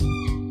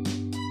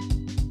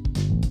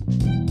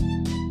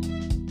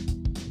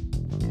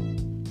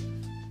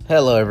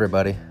Hello,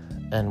 everybody,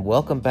 and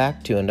welcome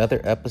back to another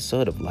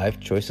episode of Life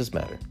Choices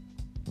Matter.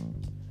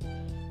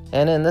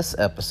 And in this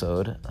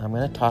episode, I'm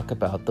going to talk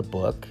about the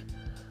book,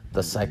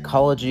 The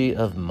Psychology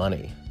of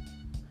Money.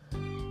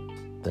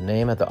 The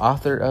name of the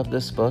author of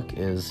this book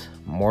is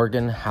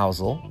Morgan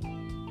Housel.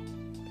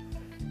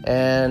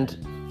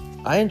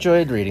 And I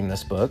enjoyed reading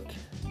this book,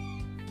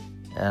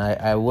 and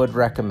I would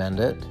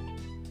recommend it.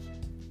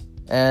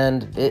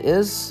 And it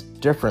is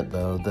different,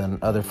 though, than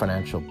other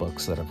financial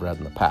books that I've read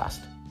in the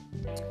past.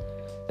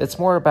 It's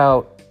more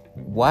about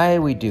why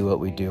we do what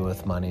we do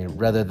with money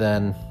rather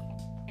than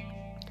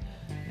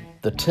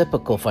the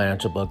typical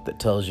financial book that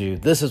tells you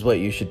this is what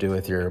you should do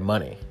with your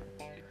money.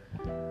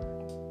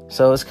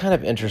 So it's kind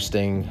of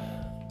interesting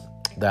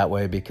that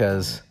way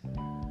because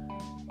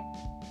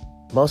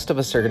most of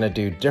us are going to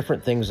do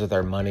different things with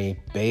our money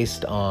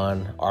based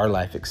on our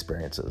life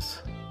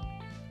experiences.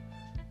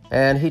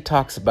 And he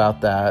talks about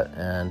that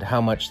and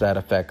how much that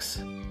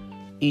affects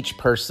each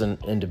person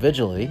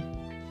individually.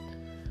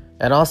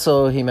 And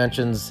also he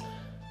mentions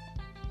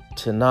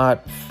to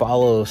not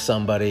follow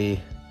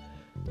somebody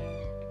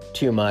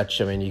too much.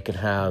 I mean, you can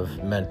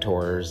have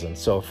mentors and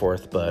so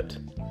forth, but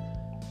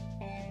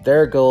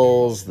their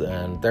goals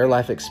and their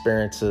life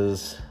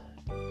experiences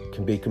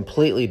can be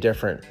completely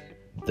different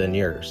than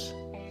yours.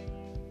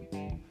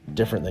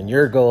 Different than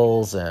your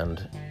goals and,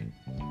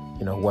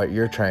 what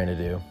you're trying to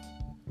do.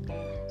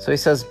 So he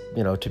says,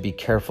 to be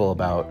careful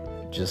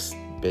about just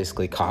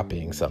basically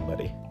copying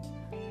somebody.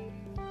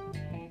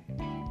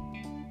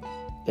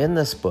 In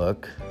this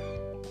book,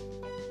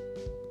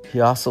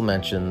 he also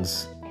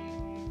mentions,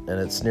 and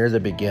it's near the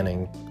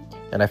beginning,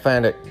 and I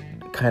find it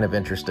kind of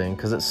interesting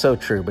because it's so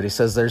true, but he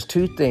says there's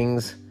two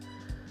things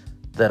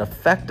that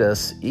affect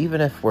us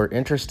even if we're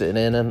interested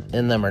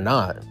in them or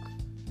not,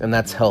 and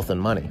that's health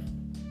and money.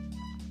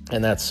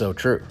 And that's so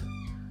true.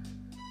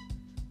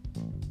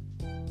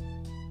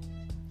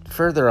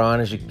 Further on,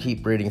 as you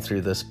keep reading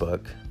through this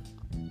book,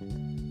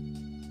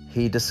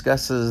 he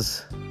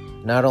discusses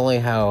not only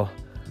how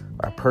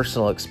our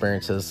personal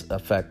experiences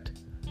affect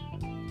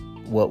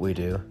what we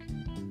do,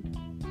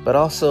 but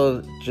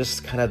also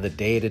just kind of the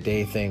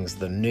day-to-day things,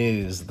 the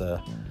news,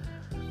 the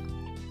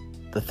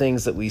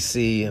things that we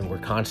see, and we're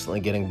constantly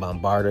getting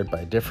bombarded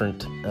by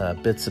different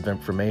bits of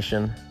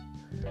information.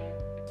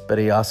 But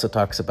he also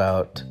talks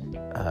about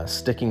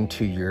sticking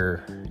to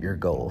your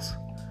goals,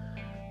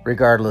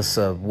 regardless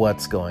of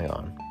what's going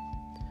on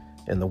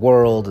in the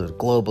world,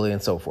 globally,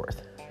 and so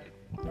forth.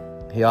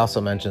 He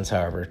also mentions,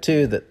 however,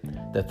 too,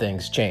 that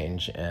things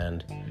change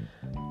and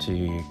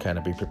to kind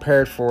of be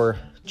prepared for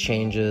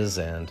changes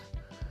and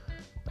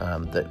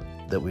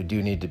that we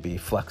do need to be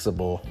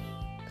flexible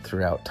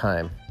throughout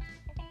time.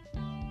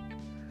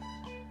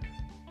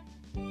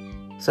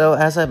 So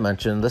as I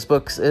mentioned, this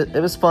book, it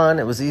was fun.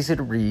 It was easy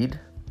to read.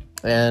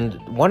 And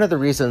one of the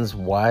reasons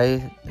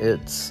why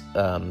it's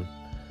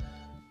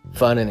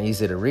fun and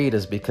easy to read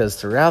is because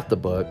throughout the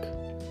book,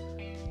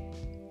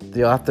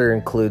 the author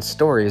includes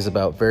stories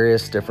about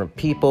various different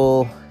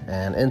people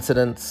and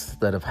incidents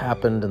that have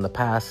happened in the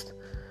past.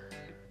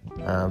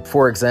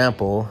 For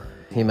example,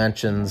 he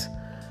mentions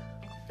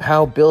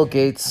how Bill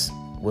Gates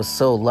was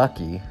so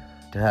lucky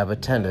to have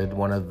attended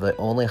one of the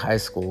only high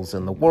schools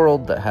in the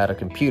world that had a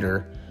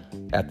computer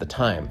at the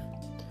time.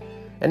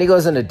 And he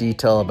goes into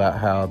detail about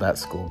how that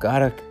school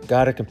got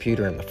a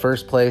computer in the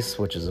first place,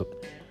 which is,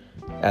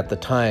 at the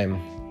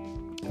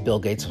time Bill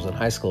Gates was in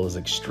high school, was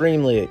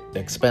extremely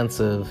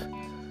expensive,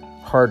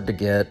 hard to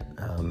get.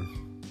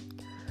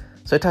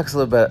 So he talks a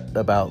little bit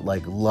about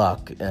like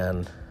luck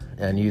and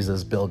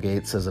uses Bill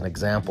Gates as an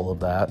example of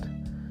that.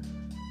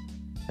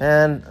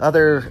 And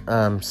other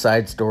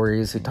side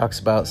stories, he talks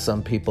about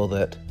some people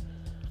that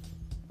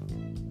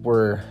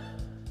were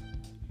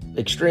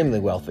extremely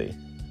wealthy,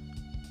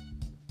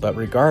 but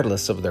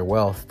regardless of their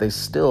wealth, they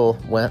still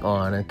went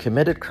on and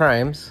committed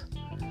crimes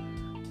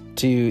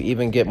to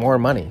even get more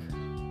money,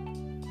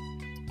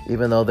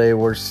 even though they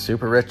were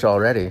super rich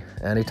already.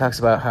 And he talks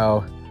about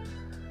how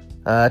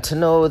to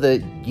know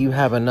that you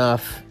have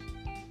enough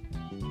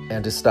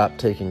and to stop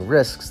taking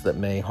risks that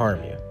may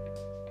harm you.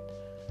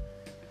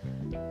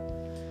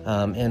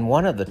 In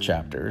one of the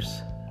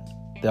chapters,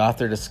 the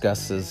author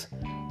discusses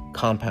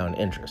compound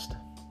interest.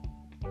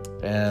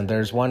 And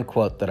there's one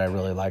quote that I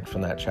really liked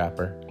from that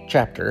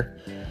chapter.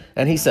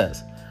 And he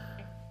says,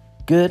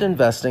 "Good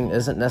investing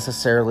isn't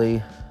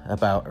necessarily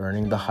about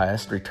earning the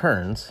highest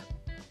returns,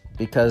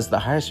 because the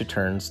highest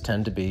returns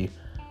tend to be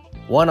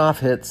one-off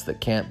hits that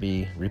can't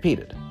be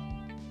repeated."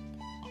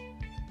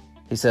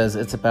 He says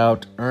it's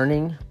about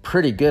earning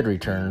pretty good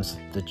returns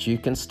that you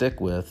can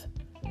stick with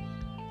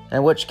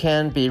and which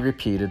can be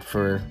repeated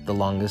for the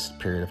longest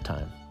period of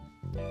time.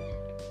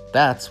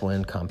 That's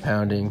when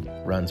compounding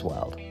runs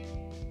wild.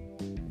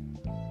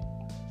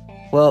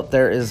 Well,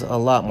 there is a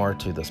lot more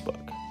to this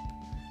book,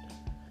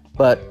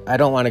 but I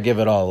don't want to give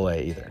it all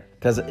away either,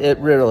 because it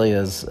really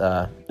is,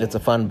 it's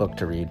a fun book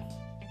to read.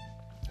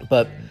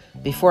 But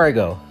before I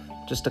go,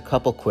 just a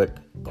couple quick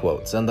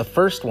quotes. And the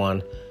first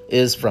one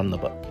is from the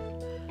book.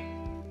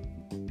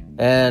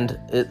 And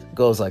it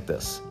goes like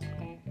this.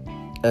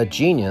 A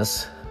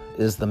genius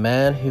is the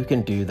man who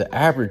can do the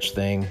average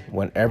thing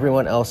when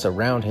everyone else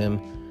around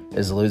him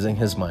is losing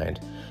his mind.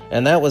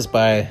 And that was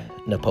by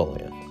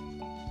Napoleon.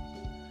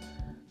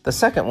 The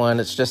second one,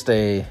 it's just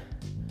a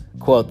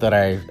quote that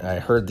I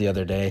heard the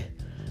other day,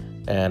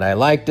 and I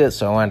liked it,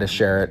 so I wanted to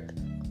share it.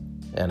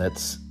 And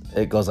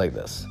it goes like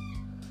this.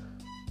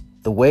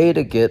 The way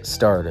to get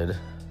started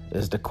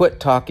is to quit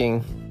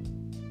talking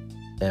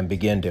and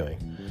begin doing.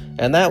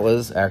 And that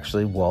was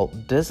actually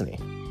Walt Disney.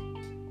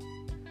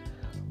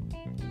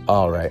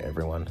 All right,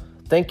 everyone.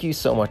 Thank you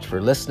so much for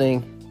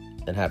listening,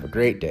 and have a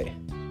great day.